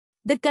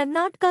The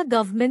Karnataka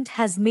government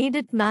has made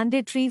it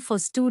mandatory for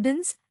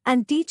students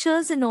and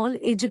teachers in all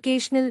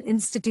educational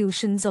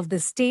institutions of the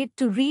state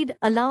to read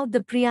aloud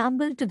the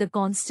preamble to the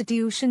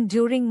Constitution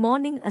during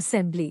morning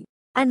assembly,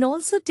 and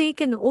also take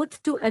an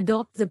oath to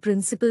adopt the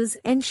principles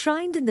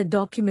enshrined in the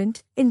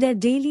document in their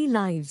daily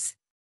lives.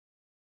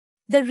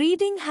 The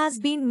reading has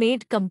been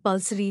made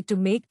compulsory to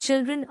make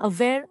children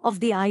aware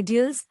of the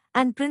ideals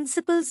and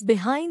principles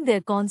behind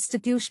their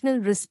constitutional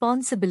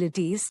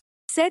responsibilities,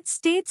 said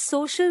State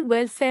Social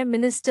Welfare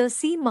Minister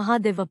C.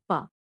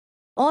 Mahadevappa.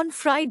 On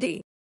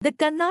Friday, the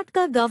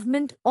Karnataka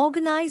government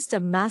organized a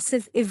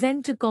massive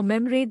event to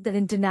commemorate the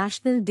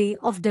International Day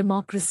of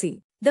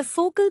Democracy. The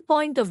focal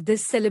point of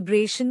this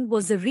celebration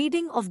was a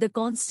reading of the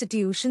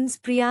Constitution's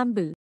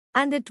preamble,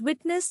 and it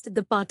witnessed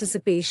the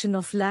participation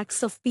of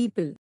lakhs of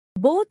people,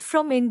 both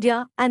from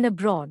India and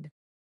abroad.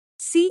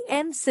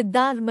 CM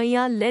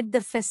Siddaramaiah led the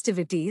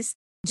festivities,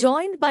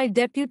 joined by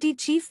Deputy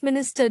Chief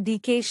Minister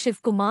D.K.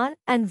 Shivakumar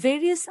and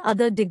various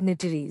other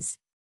dignitaries.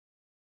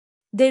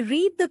 They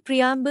read the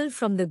preamble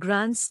from the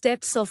grand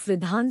steps of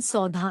Vidhan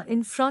Soudha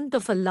in front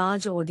of a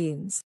large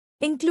audience,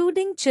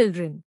 including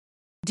children.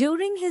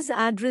 During his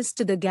address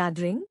to the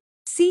gathering,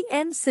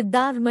 CM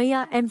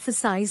Siddaramaiah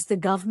emphasized the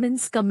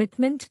government's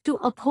commitment to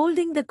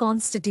upholding the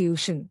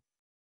Constitution.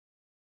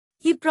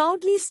 He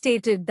proudly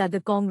stated that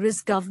the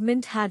Congress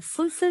government had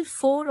fulfilled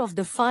 4 of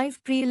the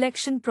 5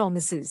 pre-election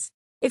promises,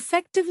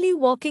 effectively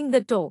walking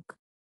the talk.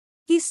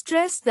 He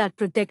stressed that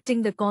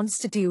protecting the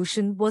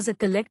Constitution was a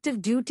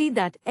collective duty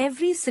that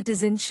every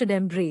citizen should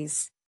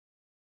embrace.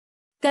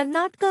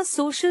 Karnataka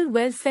Social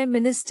Welfare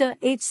Minister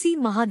H.C.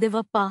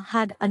 Mahadevappa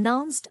had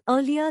announced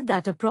earlier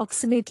that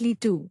approximately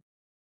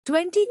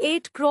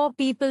 2.28 crore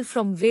people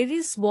from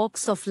various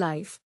walks of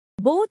life,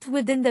 both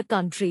within the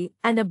country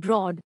and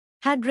abroad,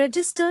 had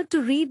registered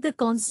to read the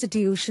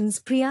Constitution's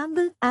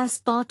preamble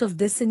as part of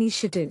this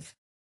initiative.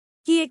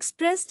 He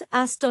expressed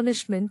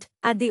astonishment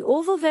at the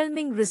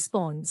overwhelming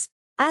response,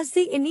 as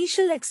the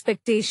initial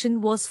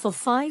expectation was for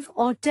 5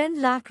 or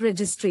 10 lakh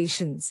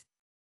registrations.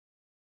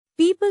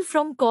 People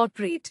from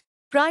corporate,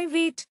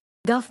 private,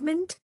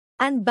 government,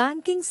 and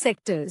banking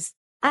sectors,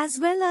 as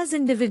well as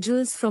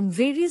individuals from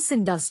various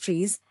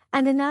industries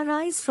and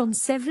NRIs from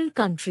several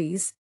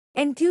countries,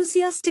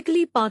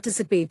 enthusiastically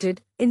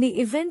participated in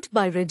the event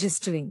by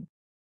registering.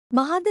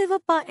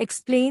 Mahadevappa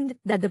explained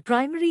that the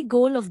primary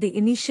goal of the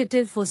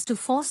initiative was to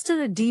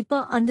foster a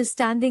deeper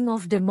understanding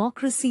of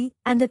democracy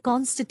and the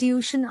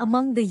Constitution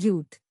among the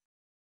youth.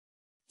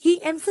 He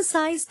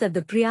emphasized that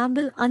the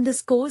preamble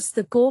underscores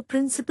the core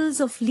principles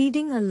of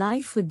leading a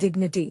life with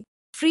dignity,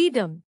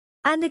 freedom,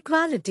 and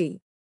equality.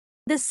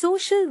 The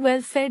Social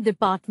Welfare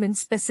Department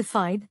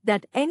specified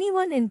that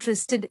anyone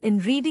interested in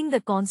reading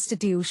the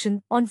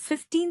Constitution on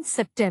 15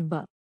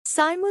 September,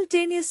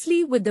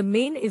 simultaneously with the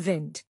main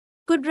event,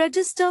 could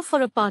register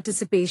for a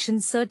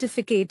participation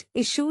certificate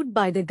issued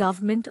by the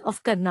Government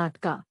of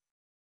Karnataka.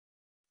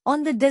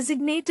 On the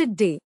designated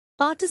day,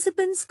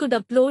 participants could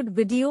upload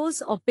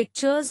videos or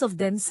pictures of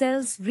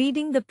themselves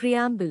reading the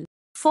preamble,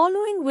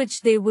 following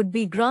which they would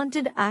be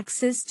granted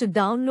access to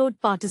download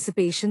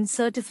participation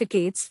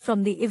certificates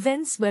from the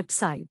event's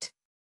website.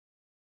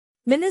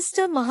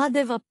 Minister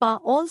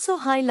Mahadevappa also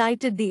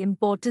highlighted the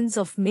importance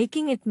of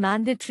making it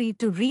mandatory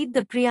to read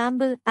the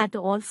preamble at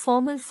all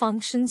formal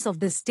functions of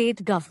the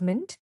state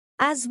government,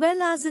 as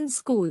well as in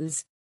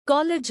schools,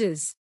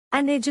 colleges,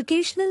 and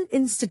educational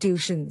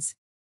institutions.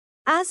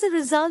 As a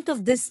result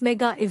of this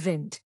mega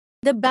event,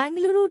 the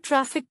Bengaluru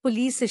Traffic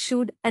Police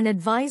issued an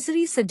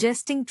advisory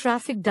suggesting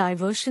traffic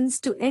diversions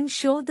to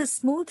ensure the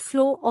smooth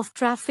flow of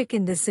traffic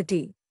in the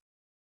city.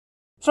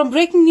 From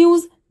breaking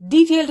news,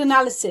 detailed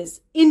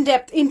analysis,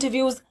 in-depth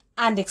interviews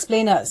and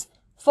explainers,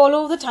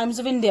 follow the Times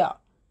of India.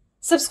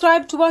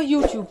 Subscribe to our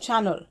YouTube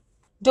channel.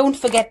 Don't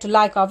forget to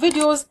like our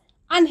videos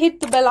and hit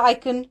the bell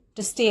icon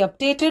to stay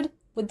updated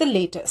with the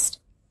latest.